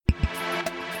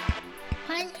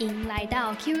欢迎来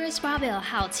到 Curious Barbell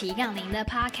好奇杠铃的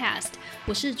Podcast，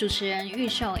 我是主持人玉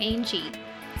秀 Angie。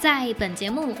在本节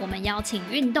目，我们邀请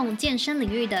运动健身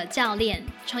领域的教练、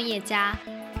创业家、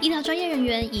医疗专业人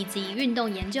员以及运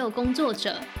动研究工作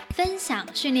者，分享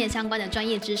训练相关的专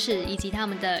业知识以及他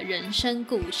们的人生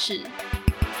故事。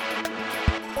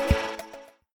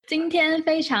今天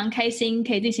非常开心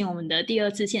可以进行我们的第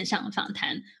二次线上访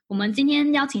谈。我们今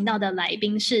天邀请到的来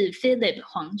宾是 Philip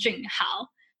黄俊豪。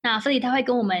那 Philip 他会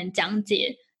跟我们讲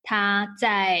解他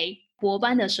在博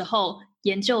班的时候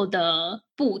研究的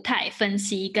步态分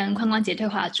析跟髋关节退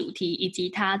化主题，以及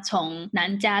他从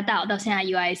南加大到现在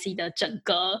UIC 的整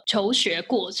个求学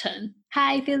过程。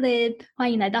Hi Philip，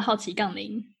 欢迎来到好奇杠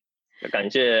铃。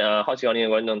感谢好奇杠铃的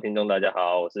观众听众，大家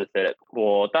好，我是 Philip。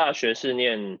我大学是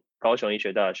念高雄医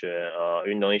学大学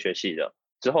运动医学系的，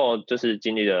之后就是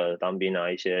经历了当兵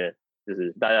一些就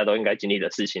是大家都应该经历的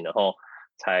事情，然后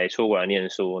才出国来念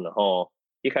书。然后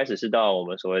一开始是到我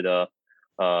们所谓的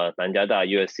南加大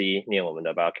USC 念我们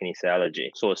的 Biokinesiology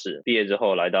硕士，毕业之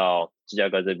后来到芝加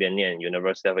哥这边念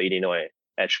University of Illinois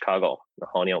at Chicago， 然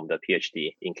后念我们的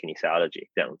PhD in Kinesiology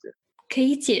这样子。可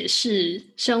以解释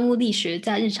生物力学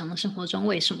在日常的生活中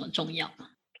为什么重要吗？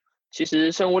其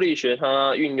实生物力学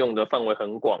它运用的范围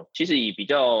很广，其实以比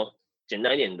较简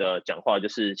单一点的讲话，就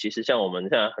是其实像我们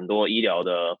现在很多医疗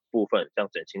的部分，像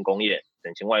整形工业、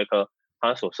整形外科，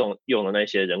它所用的那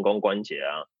些人工关节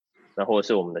啊，那或者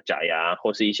是我们的假牙，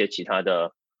或是一些其他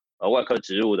的外科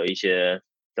植入的一些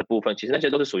的部分，其实那些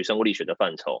都是属于生物力学的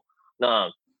范畴。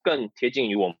那更贴近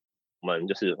于我们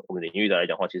就是我们领域的来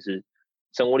讲的话，其实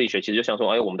生物力学其实就像说，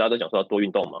我们大家都讲说要多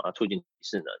运动嘛，促进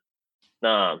适能。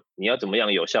那你要怎么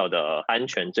样有效的、安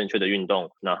全、正确的运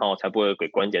动，然后才不会给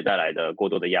关节带来的过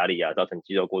多的压力啊，造成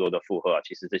肌肉过多的负荷啊？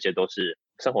其实这些都是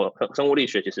生物力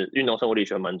学，其实运动生物力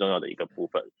学蛮重要的一个部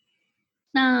分。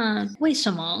那为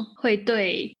什么会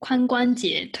对髋关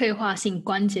节退化性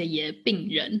关节炎病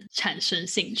人产生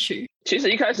兴趣？其实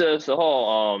一开始的时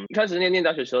候，一开始念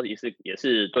大学的时候也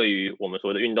是对于我们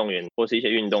所谓的运动员或是一些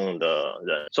运动的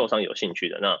人受伤有兴趣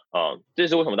的。那这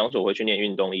是为什么当初我会去念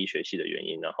运动医学系的原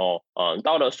因。然后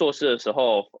到了硕士的时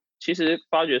候，其实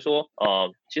发觉说，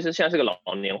其实现在是个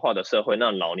老年化的社会，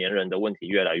那老年人的问题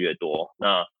越来越多。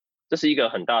那这是一个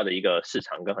很大的一个市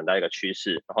场跟很大一个趋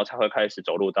势，然后才会开始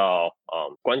走入到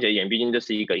关节炎，毕竟这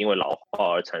是一个因为老化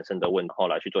而产生的问题，后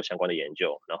来去做相关的研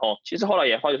究。然后其实后来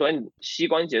也发觉说，膝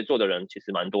关节做的人其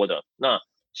实蛮多的，那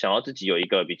想要自己有一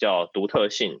个比较独特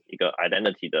性、一个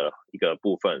identity 的一个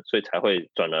部分，所以才会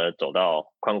转而走到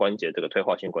髋关节这个退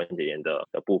化性关节炎的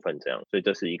部分这样，所以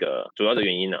这是一个主要的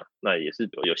原因啊。那也是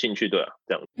有兴趣对啊，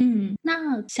这样。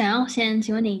那想要先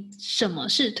请问你，什么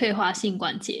是退化性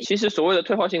关节炎？其实所谓的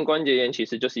退化性关节炎，其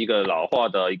实就是一个老化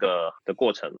的一个的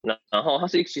过程。那然后它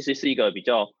其实是一个比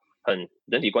较很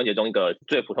人体关节中一个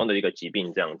最普通的一个疾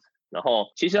病这样子。然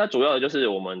后其实它主要的就是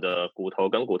我们的骨头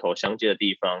跟骨头相接的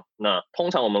地方，那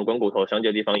通常我们跟骨头相接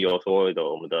的地方有所谓的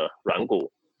我们的软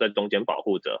骨在中间保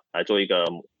护着，来做一个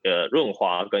润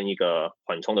滑跟一个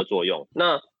缓冲的作用。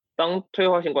那当退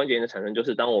化性关节炎的产生，就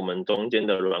是当我们中间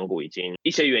的软骨已经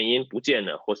一些原因不见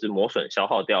了，或是磨损消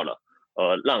耗掉了，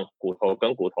让骨头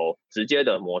跟骨头直接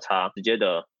的摩擦，直接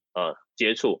的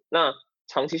接触，那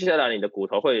长期下来，你的骨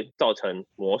头会造成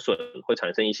磨损，会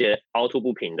产生一些凹凸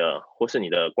不平的，或是你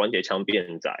的关节腔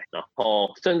变窄，然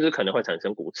后甚至可能会产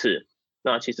生骨刺。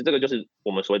那其实这个就是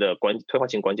我们所谓的退化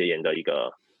性关节炎的一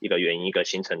个原因，一个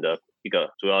形成的一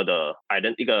个主要的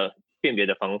一个辨别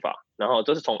的方法。然后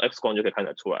这是从 X 光就可以看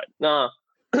得出来的。那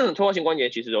退化性关节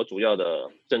其实有主要的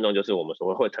症状，就是我们所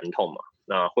谓会疼痛嘛，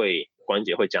那关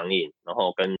节会僵硬，然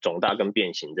后跟肿大跟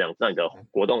变形这样，那你的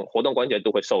活动关节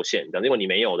度会受限，这样因为你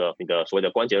没有的你的所谓的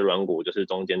关节软骨，就是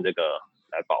中间这个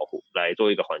来保护，来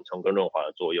做一个缓冲跟润滑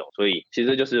的作用，所以其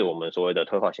实就是我们所谓的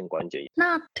退化性关节炎。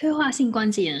那退化性关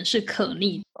节炎是可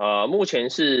逆？目前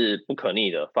是不可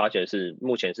逆的，发觉是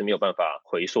目前是没有办法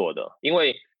回溯的，因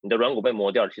为你的软骨被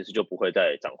磨掉了，其实就不会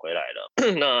再长回来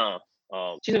了。那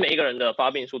其实每一个人的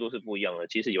发病速度是不一样的。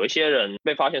其实有一些人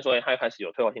被发现说他开始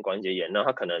有退化性关节炎，那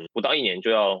他可能不到1年就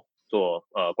要做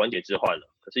关节置换了。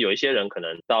可是有一些人可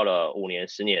能到了5年、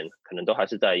10年，可能都还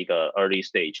是在一个 early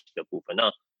stage 的部分。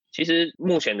那其实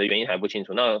目前的原因还不清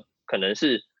楚，那可能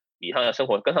是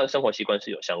跟他的生活习惯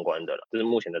是有相关的了，这是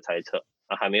目前的猜测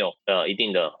还没有一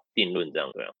定的定论这样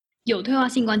对啊。有退化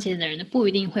性关节炎的人不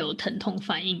一定会有疼痛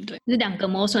反应，对，就是2个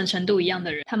磨损程度一样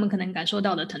的人，他们可能感受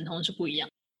到的疼痛是不一样。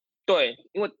对，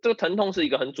因为这个疼痛是一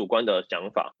个很主观的讲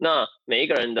法，那每一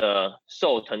个人的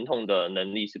受疼痛的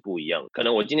能力是不一样，可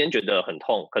能我今天觉得很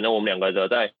痛，可能我们两个的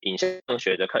在影像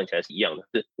学的看起来是一样的，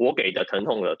是我给的疼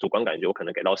痛的主观感觉我可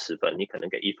能给到10分，你可能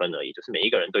给1分而已，就是每一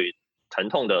个人对于疼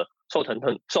痛的受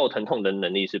疼痛的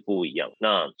能力是不一样。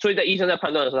那所以在医生在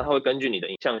判断的时候，他会根据你的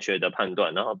影像学的判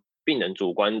断，然后病人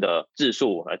主观的自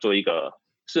述来做一个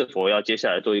是否要接下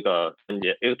来做一个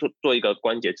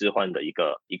关节置换的一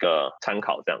个参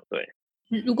考，这样对。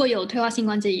如果有退化性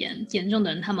关节炎严重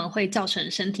的人，他们会造成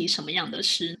身体什么样的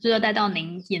失？就要带到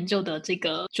您研究的这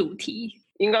个主题。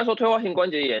应该说，退化性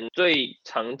关节炎最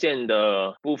常见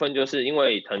的部分就是因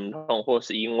为疼痛或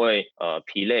是因为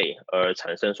疲累而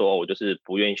产生说，我就是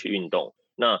不愿意去运动。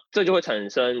那这就会产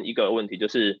生一个问题，就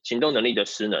是行动能力的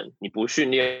失能。你不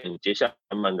训练，你接下来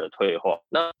慢慢的退化。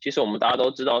那其实我们大家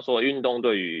都知道说，运动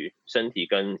对于身体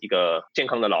跟一个健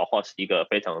康的老化是一个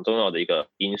非常重要的一个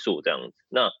因素，这样子。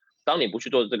那当你不去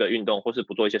做这个运动，或是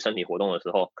不做一些身体活动的时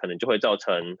候，可能就会造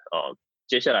成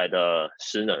接下来的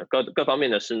失能，各方面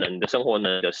的失能，你的生活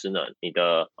能力的失能，你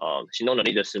的行动能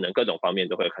力的失能，各种方面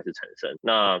都会开始产生。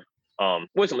那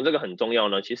为什么这个很重要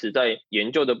呢？其实在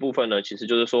研究的部分呢，其实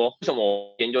就是说，为什么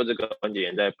我研究这个关节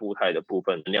炎在步态的部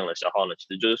分能量的消耗呢？其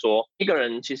实就是说，一个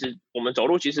人其实我们走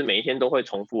路其实每一天都会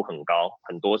重复很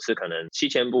多次，可能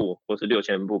7000步或是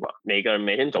6000步吧，每个人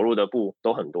每天走路的步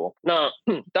都很多。那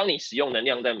当你使用能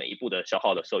量在每一步的消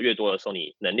耗的时候越多的时候，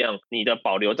你的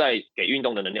保留在给运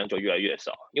动的能量就越来越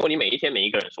少，因为你每一天每一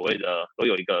个人所谓的都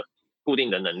有一个固定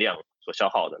的能量所消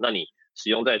耗的，那你使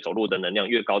用在走路的能量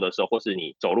越高的时候，或是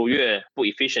你走路越不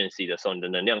efficiency 的时候，你的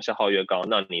能量消耗越高，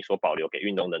那你所保留给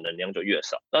运动的能量就越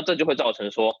少。那这就会造成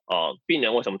说病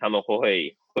人为什么他们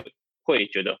会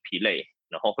觉得疲累，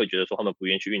然后会觉得说他们不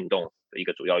愿意去运动的一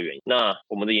个主要原因。那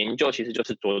我们的研究其实就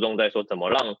是着重在说怎么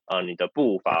让你的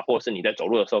步伐或是你在走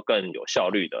路的时候更有效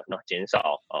率的，那减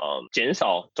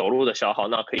少走路的消耗，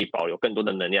那可以保留更多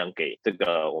的能量给这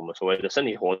个我们所谓的身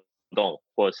体活动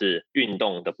或者是运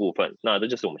动的部分。那这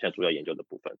就是我们现在主要研究的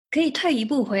部分。可以退一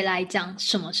步回来讲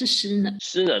什么是失能？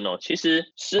失能其实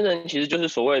失能其实就是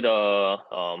所谓的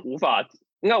无法，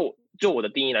应该就我的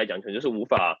定义来讲，可能就是无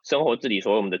法生活自理，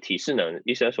所谓我们的体适能，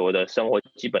一些所谓的生活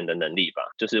基本的能力吧，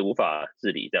就是无法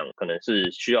自理，这样可能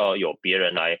是需要有别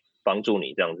人来帮助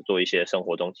你这样子做一些生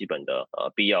活中基本的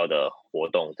必要的活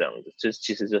动，这样子。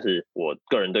其实这是我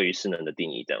个人对于失能的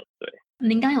定义，这样对。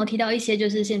您刚刚有提到一些，就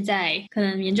是现在可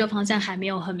能研究方向还没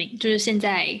有很明，就是现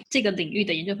在这个领域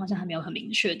的研究方向还没有很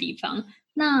明确的地方。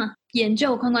那研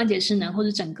究髋关节失能或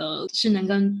者整个失能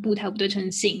跟步态不对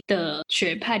称性的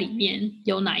学派里面，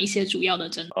有哪一些主要的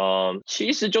争论？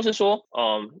其实就是说，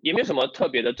也没有什么特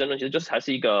别的争论，其实就是还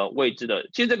是一个未知的。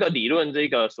其实这个理论，这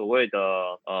个所谓的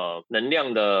能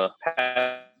量的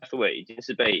pathway 已经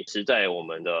是被实在我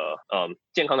们的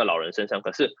健康的老人身上，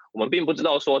可是我们并不知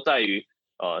道说在于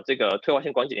这个退化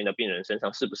性关节炎的病人身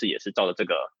上是不是也是照着这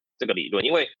个理论，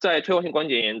因为在退化性关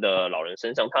节炎的老人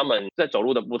身上，他们在走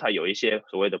路的步态有一些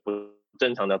所谓的不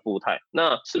正常的步态，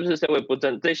那是不是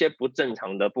这些不正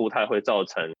常的步态会造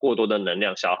成过多的能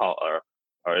量消耗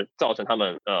而造成他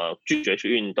们拒绝去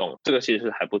运动？这个其实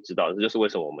是还不知道，这就是为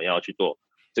什么我们要去做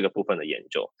这个部分的研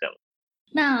究，这样。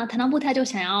那谈到步态，就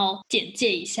想要简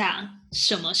介一下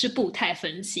什么是步态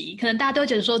分析。可能大家都会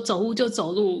觉得说走路就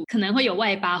走路，可能会有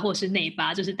外八或是内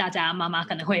八，就是大家妈妈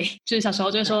可能会就是小时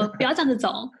候就会说不要这样子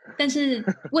走，但是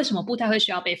为什么步态会需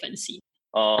要被分析？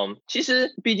其实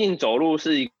毕竟走路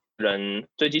是一个人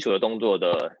最基础的动作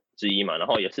的之一嘛，然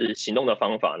后也是行动的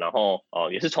方法，然后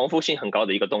也是重复性很高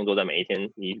的一个动作，在每一天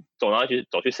你走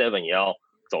去 7 也要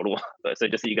走路，对，所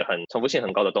以就是一个很重复性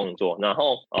很高的动作。然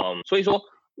后所以说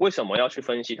为什么要去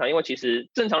分析它？因为其实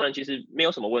正常人其实没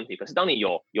有什么问题，可是当你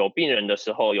有病人的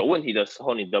时候，有问题的时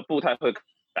候，你的步态会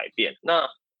改变。那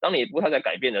当你步态在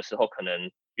改变的时候，可能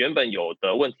原本有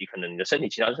的问题，可能你的身体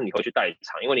其他身体会去代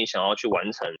偿，因为你想要去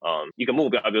完成一个目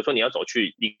标，比如说你要走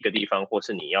去一个地方，或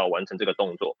是你要完成这个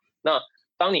动作。那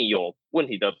当你有问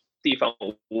题的地方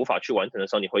无法去完成的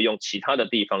时候，你会用其他的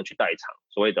地方去代偿，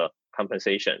所谓的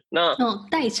compensation。那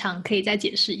代偿可以再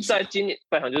解释一下。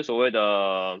代偿就是所谓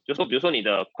的，就是说，比如说你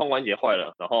的髋关节坏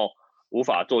了，然后无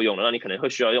法作用了，那你可能会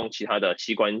需要用其他的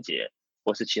膝关节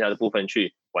或是其他的部分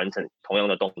去完成同样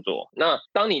的动作。那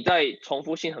当你在重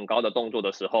复性很高的动作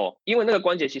的时候，因为那个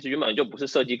关节其实原本就不是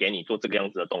设计给你做这个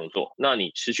样子的动作，那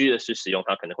你持续的去使用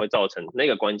它，可能会造成那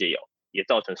个关节也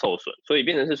造成受损，所以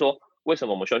变成是说，为什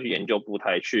么我们需要去研究步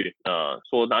态，去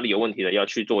说哪里有问题的，要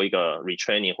去做一个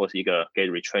retraining 或是一个 get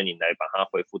retraining 来把它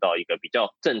恢复到一个比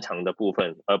较正常的部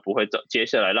分，而不会接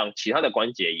下来让其他的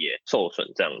关节也受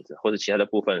损这样子，或者其他的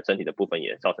部分身体的部分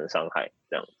也造成伤害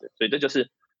这样子。所以这就是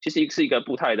其实是一个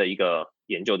步态的一个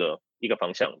研究的一个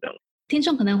方向这样。听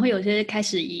众可能会有些开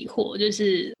始疑惑，就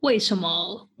是为什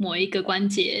么某一个关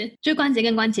节，就关节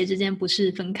跟关节之间不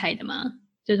是分开的吗？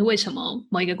就是为什么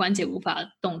某一个关节无法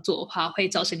动作的话，会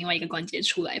造成另外一个关节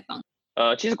出来帮？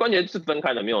其实关节是分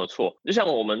开的，没有错。就像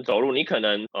我们走路，你可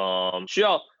能需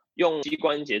要用膝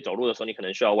关节走路的时候，你可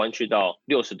能需要弯曲到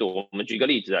60度。我们举个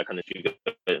例子啊，可能举个，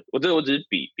我只是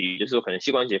比，就是说可能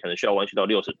膝关节可能需要弯曲到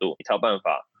60度，你才有办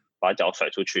法把脚甩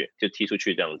出去，就踢出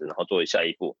去这样子，然后作为下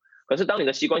一步。可是当你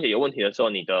的膝关节有问题的时候，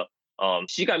你的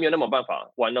膝盖没有那么办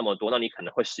法弯那么多，那你可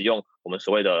能会使用我们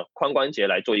所谓的髋关节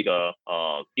来做一个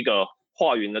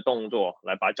画匀的动作，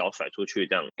来把脚甩出去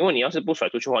这样。因为你要是不甩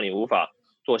出去的话，你无法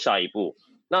做下一步。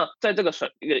那在这个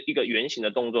一个圆形的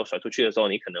动作甩出去的时候，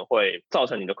你可能会造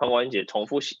成你的髋关节一直重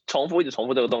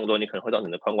复这个动作，你可能会造成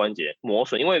你的髋关节磨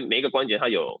损，因为每一个关节它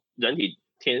有人体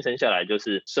天生下来就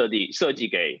是设计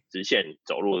给直线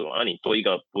走路的嘛，那你做一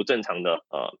个不正常的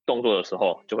动作的时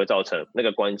候，就会造成那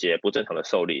个关节不正常的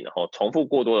受力，然后重复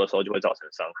过多的时候就会造成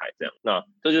伤害这样。那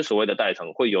这就是所谓的代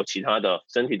偿，会有其他的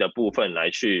身体的部分来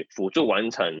去辅助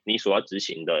完成你所要执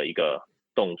行的一个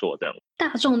动作这样。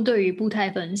大众对于步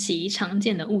态分析常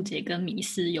见的误解跟迷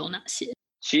思有哪些？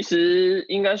其实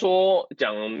应该说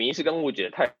讲迷思跟误解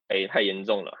太严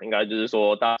重了，应该就是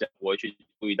说大家不会去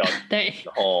注意到，对，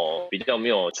然后比较没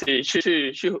有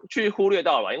去忽略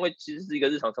到吧，因为其实是一个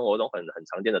日常生活中很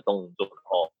常见的动作，然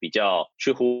后比较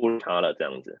去忽略它了这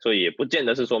样子，所以也不见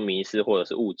得是说迷思或者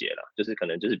是误解了，就是可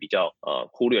能就是比较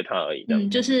忽略它而已这样。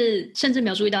就是甚至没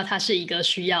有注意到它是一个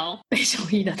需要被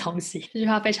注意的东西，这句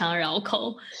话非常绕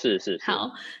口。是。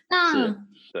好，那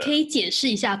可以解释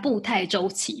一下步态周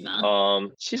期吗？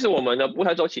其实我们的步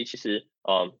态周期其实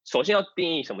首先要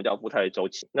定义什么叫步态周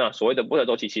期。那所谓的步态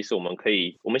周期，其实我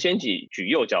们先举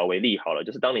右脚为例好了，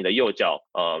就是当你的右脚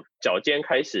脚尖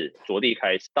开始着地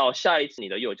开始，到下一次你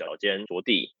的右脚尖着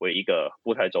地为一个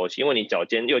步态周期，因为你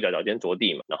右脚脚尖着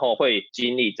地嘛，然后会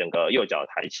经历整个右脚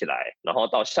抬起来，然后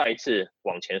到下一次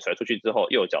往前甩出去之后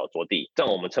右脚着地，这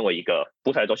样我们称为一个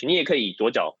步态周期。你也可以以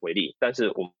左脚为例，但是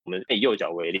我们以右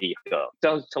脚为例，这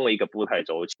样称为一个步态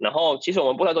周期。然后其实我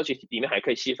们步态周期里面还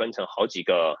可以细分成好几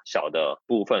个小的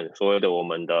部分，所谓的我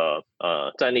们的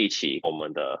站立期，我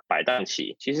们的摆荡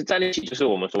期。其实站立期就是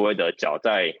我们所谓的脚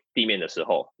在地面的时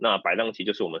候，那摆荡期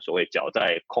就是我们所谓脚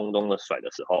在空中的甩的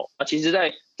时候。那其实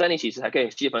在站立期还可以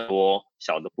细分多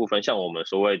小的部分，像我们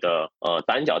所谓的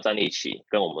单脚站立期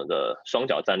跟我们的双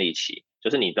脚站立期，就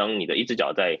是当你的一只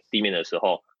脚在地面的时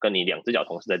候，跟你两只脚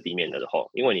同时在地面的时候，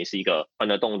因为你是一个换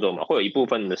的动作嘛，会有一部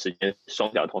分的时间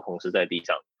双脚同时在地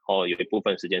上，然后有一部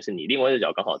分时间是你另外一只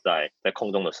脚刚好在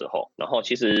空中的时候。然后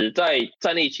其实在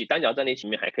单脚站立期里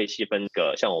面还可以细分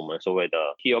个像我们所谓的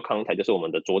heel contact， 就是我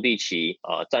们的着地期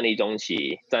站立中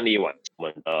期、站立晚期、我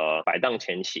们的摆荡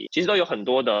前期，其实都有很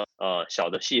多的小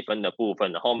的细分的部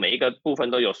分，然后每一个部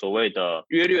分都有所谓的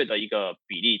约略的一个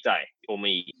比例在。我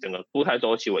们以整个步态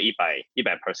周期为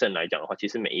100% 来讲的话，其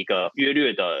实每一个约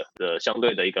略的相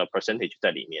对的一个 percentage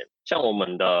在里面。像我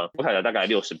们的步态的大概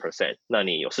60%，那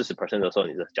你有40% 的时候，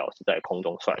你的脚是在空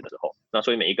中甩的时候，那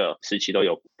所以每一个时期都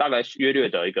有大概约略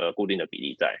的一个固定的比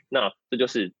例在。那这就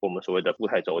是我们所谓的步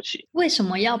态周期。为什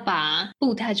么要把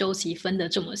步态周期分得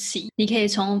这么细？你可以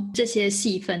从这些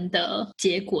细分的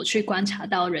结果去观察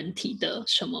到人体的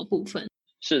什么部分？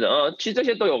是的，其实这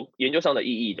些都有研究上的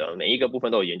意义的，每一个部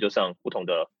分都有研究上不同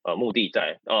的目的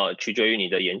在，取决于你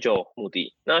的研究目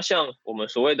的。那像我们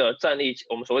所谓的站立期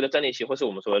或是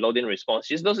我们所谓 loading response，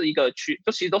 其实都是一个区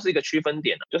分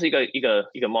点，就是一个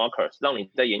marker， 让你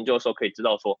在研究的时候可以知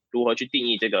道说如何去定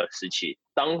义这个时期。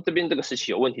当这边这个时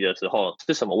期有问题的时候，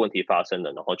是什么问题发生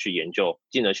的，然后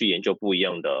进而去研究不一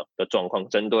样的状况，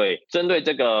针对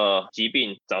这个疾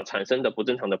病产生的不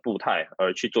正常的步态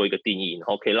而去做一个定义，然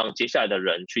后可以让接下来的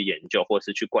人去研究或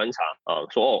是去观察，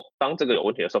说当这个有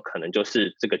问题的时候，可能就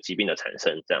是这个疾病的产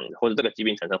生这样子，或者这个疾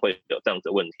病产生会有这样子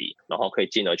的问题，然后可以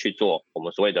进而去做我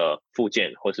们所谓的复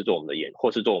健，或是做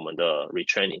我们的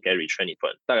retraining 给 retraining 分，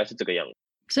大概是这个样子。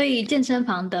所以健身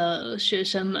房的学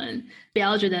生们不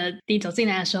要觉得你走进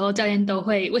来的时候教练都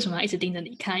会为什么要一直盯着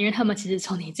你看，因为他们其实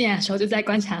从你进来的时候就在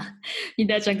观察你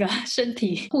的整个身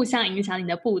体，互相影响。你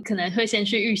的步可能会先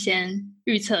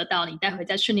预测到你待会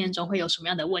在训练中会有什么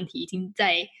样的问题，已经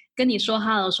在跟你说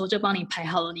哈的时候就帮你排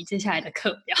好了你接下来的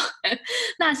课表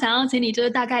那想要请你就是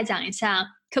大概讲一下，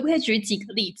可不可以举几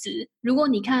个例子？如果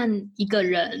你看一个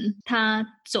人他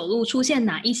走路出现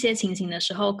哪一些情形的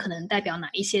时候，可能代表哪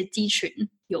一些肌群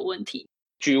有问题？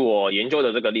举我研究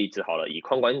的这个例子好了，以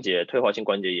髋关节退化性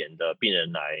关节炎的病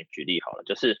人来举例好了，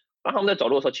就是当他们在走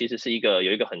路的时候，其实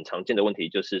有一个很常见的问题，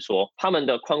就是说他们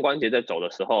的髋关节在走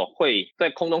的时候，会在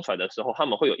空中甩的时候，他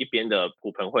们会有一边的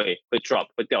骨盆会 drop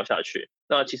会掉下去。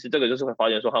那其实这个就是会发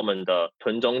现说他们的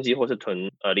臀中肌或是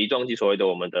梨状肌，所谓的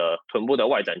我们的臀部的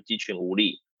外展肌群无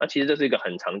力，那其实这是一个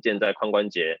很常见在髋关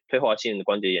节退化性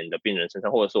关节炎的病人身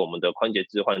上，或者是我们的髋节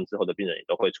置换之后的病人也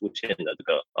都会出现的这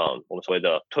个我们所谓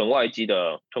的臀外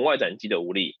展肌的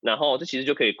无力，然后这其实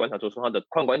就可以观察出他的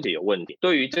髋关节有问题。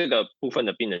对于这个部分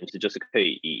的病人，其实就是可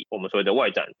以以我们所谓的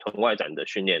臀外展的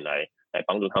训练来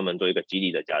帮助他们做一个肌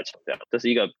力的加强，这样这是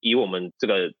一个以我们这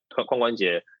个髋关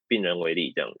节病人为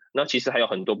例这样。那其实还有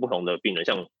很多不同的病人，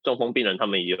像中风病人他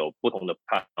们也有不同的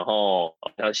派，然后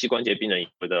像膝关节病人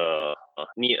有的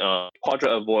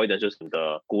quadra avoid 就是你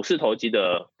的股四头肌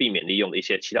的避免利用的一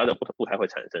些其他的步态会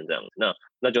产生这样子，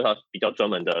那就他比较专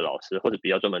门的老师或者比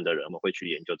较专门的人我们会去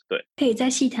研究。对，可以再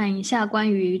细谈一下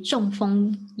关于中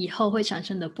风以后会产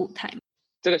生的步态吗？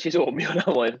这个其实我没有那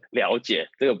么了解，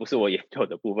这个不是我研究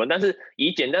的部分，但是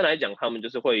以简单来讲，他们就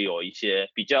是会有一些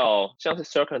比较像是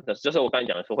circumstance， 就是我刚才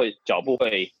讲的说脚步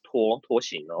会拖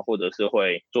行，然后或者是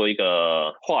会做一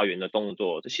个画圆的动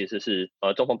作，这其实是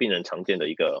中风病人常见的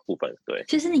一个部分。对，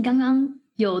其实你刚刚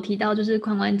有提到就是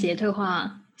髋关节退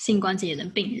化性关节炎的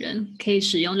病人可以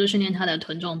使用，就是训练他的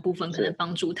臀中部分，可能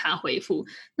帮助他恢复。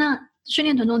那训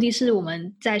练臀中肌是我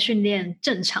们在训练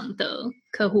正常的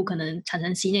客户可能产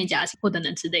生膝内夹或等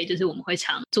等之类，就是我们会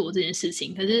常做这件事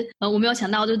情。可是我没有想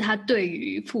到，就是它对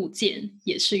于复健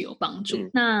也是有帮助。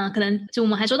那可能就我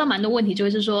们还收到蛮多问题，就会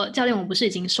是说，教练，我不是已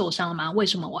经受伤了吗？为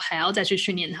什么我还要再去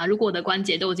训练它？如果我的关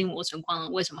节都已经磨成光了，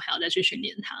为什么还要再去训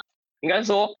练它？应该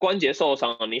说关节受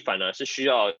伤你反而是需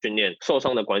要训练受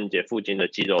伤的关节附近的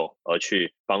肌肉而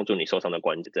去帮助你受伤的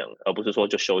关节这样，而不是说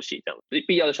就休息这样。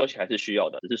必要的休息还是需要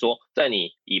的，只是说在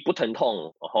你以不疼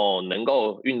痛然后能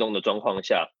够运动的状况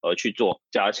下而去做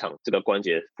加强这个关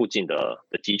节附近的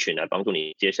肌群，来帮助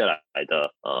你接下来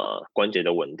的关节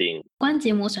的稳定。关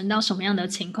节磨损到什么样的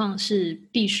情况是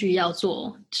必须要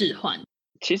做置换？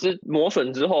其实磨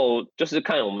损之后就是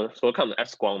看我们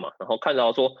X 光嘛，然后看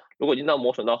到说如果已经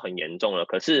磨损到很严重了，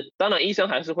可是当然医生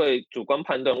还是会主观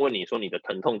判断，问你说你的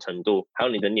疼痛程度还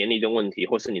有你的年龄的问题，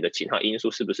或是你的其他因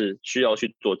素是不是需要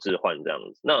去做置换这样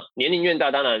子。那年龄越大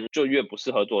当然就越不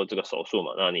适合做这个手术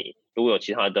嘛，那你如果有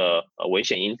其他的危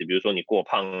险因子，比如说你过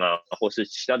胖啊，或是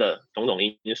其他的种种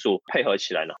因素配合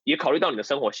起来呢，也考虑到你的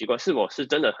生活习惯是否是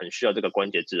真的很需要这个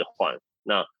关节置换，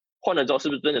那换了之后是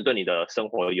不是真的对你的生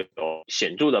活有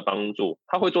显著的帮助，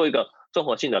他会做一个综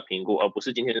合性的评估，而不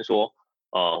是今天说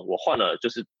我换了就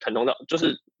是疼痛到就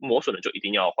是磨损了就一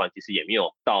定要换，其实也没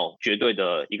有到绝对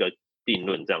的一个定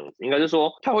论这样子。应该是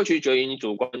说它会取决于你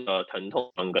主观的疼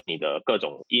痛跟你的各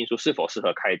种因素是否适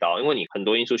合开刀，因为你很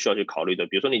多因素需要去考虑的，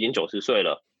比如说你已经90岁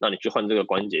了，那你去换这个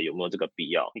关节有没有这个必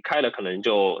要，你开了可能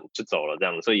就走了这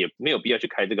样子，所以也没有必要去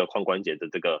开这个髋关节的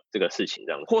这个事情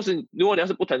这样子。或是如果你要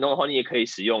是不疼痛的话，你也可以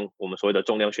使用我们所谓的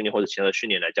重量训练或者其他的训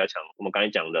练来加强我们刚才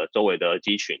讲的周围的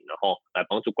肌群，然后来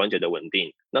帮助关节的稳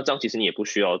定，那这样其实你也不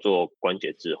需要做关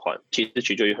节置换，其实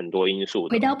取决于很多因素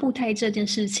的。回到步态这件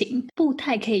事情，步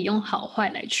态可以用好坏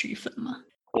来区分吗？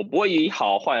我不会以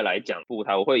好坏来讲步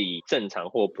态，我会以正常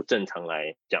或不正常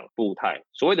来讲步态。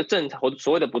所谓的正常或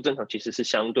所谓的不正常，其实是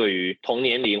相对于同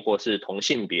年龄或是同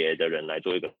性别的人来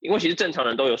做一个，因为其实正常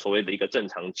人都有所谓的一个正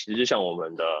常，其实就像我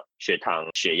们的血糖、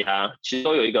血压，其实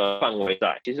都有一个范围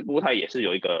在。其实步态也是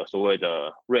有一个所谓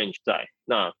的 range 在。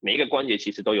那每一个关节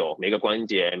其实都有，每一个关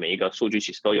节每一个数据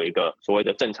其实都有一个所谓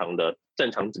的正常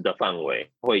值的范围，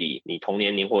会以你同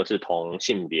年龄或者是同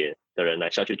性别的人来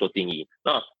下去做定义。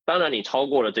那当然你超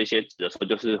过了这些值的时候，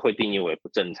就是会定义为不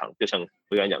正常，就像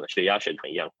我刚才讲的血压血糖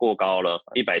一样，过高了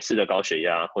140的高血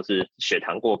压或是血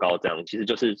糖过高，这样其实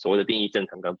就是所谓的定义正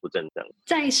常跟不正常。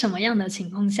在什么样的情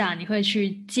况下你会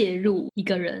去介入一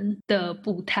个人的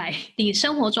步态？你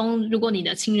生活中如果你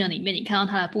的亲人里面你看到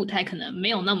他的步态可能没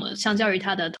有那么相较于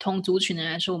他的同族群人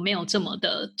来说没有这么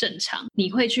的正常，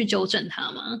你会去纠正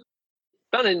他吗？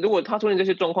当然如果他出现这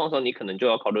些状况的时候，你可能就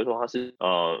要考虑说他是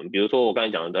比如说我刚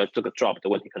才讲的这个 drop 的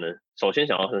问题，可能首先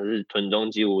想要可能是臀中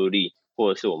肌无力，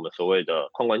或者是我们所谓的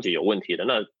髋关节有问题的，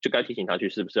那就该提醒他去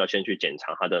是不是要先去检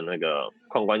查他的那个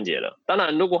髋关节了。当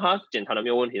然如果他检查的没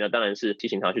有问题，那当然是提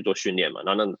醒他去做训练嘛，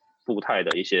那步态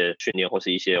的一些训练或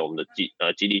是一些我们的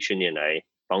肌力训练来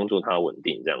帮助他稳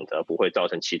定，这样子不会造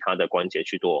成其他的关节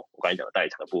去做我刚才讲的代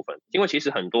偿的部分。因为其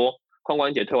实很多髋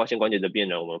关节退化性关节的病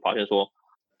人，我们发现说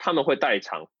他们会代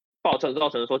偿，造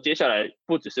成说接下来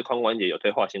不只是髋关节有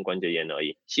退化性关节炎而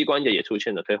已，膝关节也出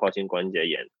现了退化性关节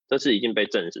炎，这是已经被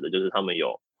证实的，就是他们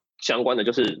有相关的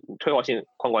就是退化性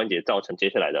髋关节造成接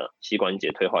下来的膝关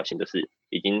节退化性，就是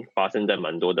已经发生在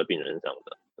蛮多的病人上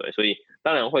的。对，所以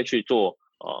当然会去做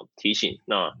提醒，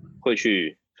那会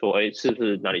去说是不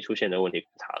是哪里出现的问题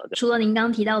查了。除了您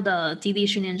刚提到的肌力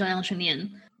训练、重量训练，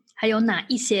还有哪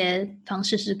一些方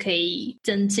式是可以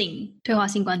增进退化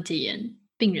性关节炎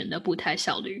病人的步态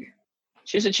效率？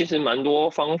其实蛮多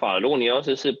方法，如果你要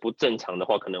是不正常的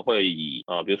话，可能会以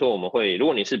比如说我们会，如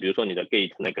果你是比如说你的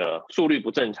gait 那个速率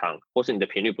不正常，或是你的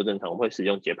频率不正常，我们会使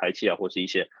用节拍器或是一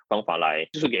些方法来，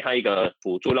就是给他一个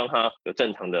辅助，让他有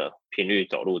正常的频率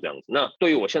走路这样子。那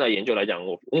对于我现在研究来讲，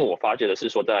因为我发现的是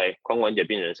说，在髋关节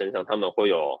病人身上，他们会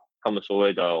有他们所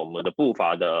谓的我们的步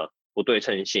伐的不对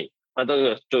称性，那这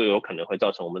个就有可能会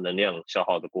造成我们能量消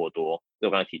耗的过多，就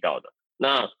我刚才提到的。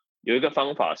那有一个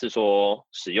方法是说，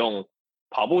使用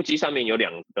跑步机上面有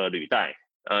2个履带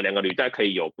，2个履带可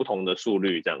以有不同的速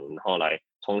率，这样，然后来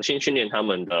重新训练他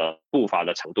们的步伐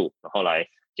的长度，然后来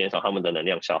减少他们的能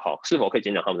量消耗。是否可以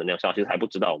减少他们的能量消耗，其实还不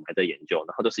知道，我们还在研究。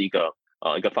然后这是一个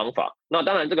方法。那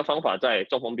当然，这个方法在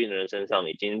中风病人身上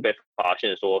已经被发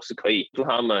现说是可以助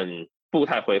他们步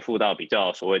态恢复到比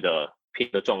较所谓的平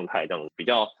的状态，这样比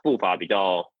较步伐比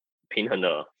较平衡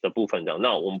的部分这样。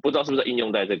那我们不知道是不是应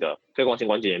用在这个退化性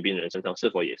关节炎病人身上是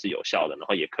否也是有效的，然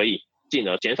后也可以进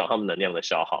而减少他们能量的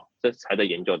消耗，这还在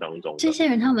研究当中。这些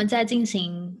人他们在进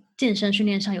行健身训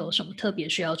练上有什么特别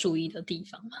需要注意的地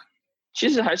方吗？其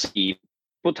实还是以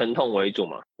不疼痛为主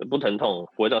嘛，不疼痛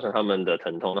不会造成他们的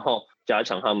疼痛，然后加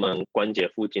强他们关节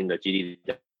附近的肌力，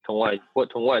臀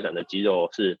外展的肌肉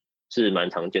是蛮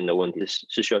常见的问题，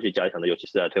是需要去加强的，尤其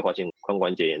是在退化性髋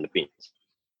关节炎的病，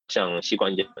像膝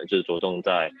关节就是着重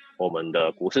在我们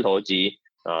的股四头肌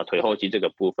腿后肌这个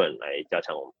部分来加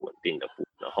强我们稳定的部分，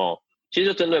然后其实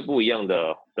就针对不一样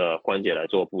的关节来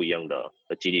做不一样的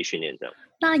肌力训练这样。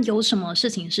那有什么事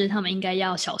情是他们应该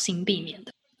要小心避免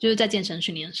的，就是在健身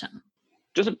训练上？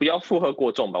就是不要负荷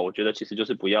过重吧，我觉得其实就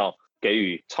是不要给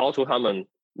予超出他们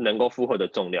能够负荷的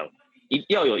重量，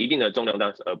要有一定的重量，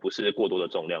但是而不是过多的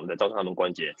重量，再造成他们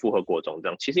关节负荷过重这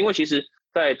样。因为其实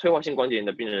在退化性关节炎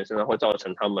的病人身上会造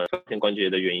成他们退化性关节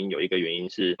的原因，有一个原因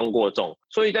是过重，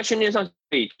所以在训练上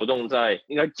可以着重在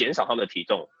应该减少他们的体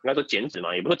重，应该说减脂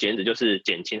嘛，也不是说减脂，就是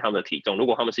减轻他们的体重。如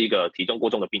果他们是一个体重过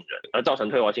重的病人，而造成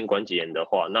退化性关节炎的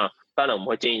话，那当然我们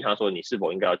会建议他说，你是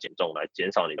否应该要减重来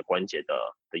减少你的关节的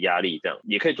压力，这样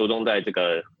也可以着重在这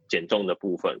个减重的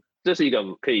部分。这是一个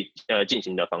可以进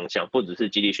行的方向，不只是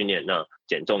肌力训练，那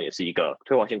减重也是一个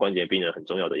退化性关节病人很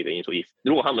重要的一个因素。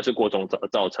如果他们是过重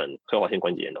造成退化性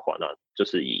关节炎的话，那就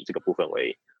是以这个部分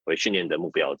为训练的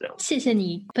目标这样。谢谢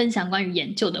你分享关于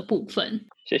研究的部分。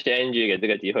谢谢 Angie 给这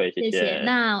个机会，谢谢。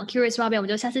那 Curious Robin 我们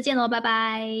就下次见咯，拜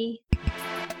拜。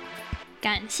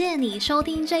感谢你收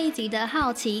听这一集的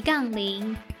好奇杠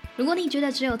铃。如果你觉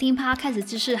得只有听 Podcast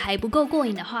知识还不够过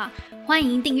瘾的话，欢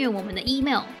迎订阅我们的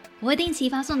email， 我会定期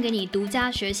发送给你独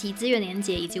家学习资源连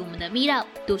结，以及我们的 Meetup、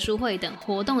读书会等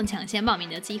活动抢先报名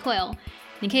的机会哦。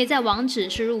你可以在网址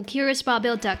输入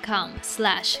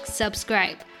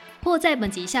curiousbarbell.com/subscribe， 或在本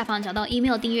集下方找到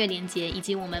email 订阅连结，以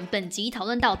及我们本集讨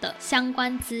论到的相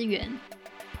关资源。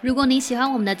如果你喜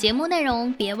欢我们的节目内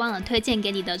容，别忘了推荐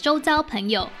给你的周遭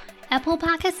朋友。Apple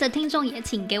Podcast 的听众也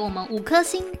请给我们5颗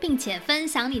星，并且分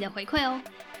享你的回馈哦。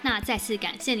那再次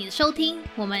感谢你的收听，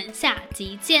我们下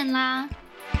集见啦！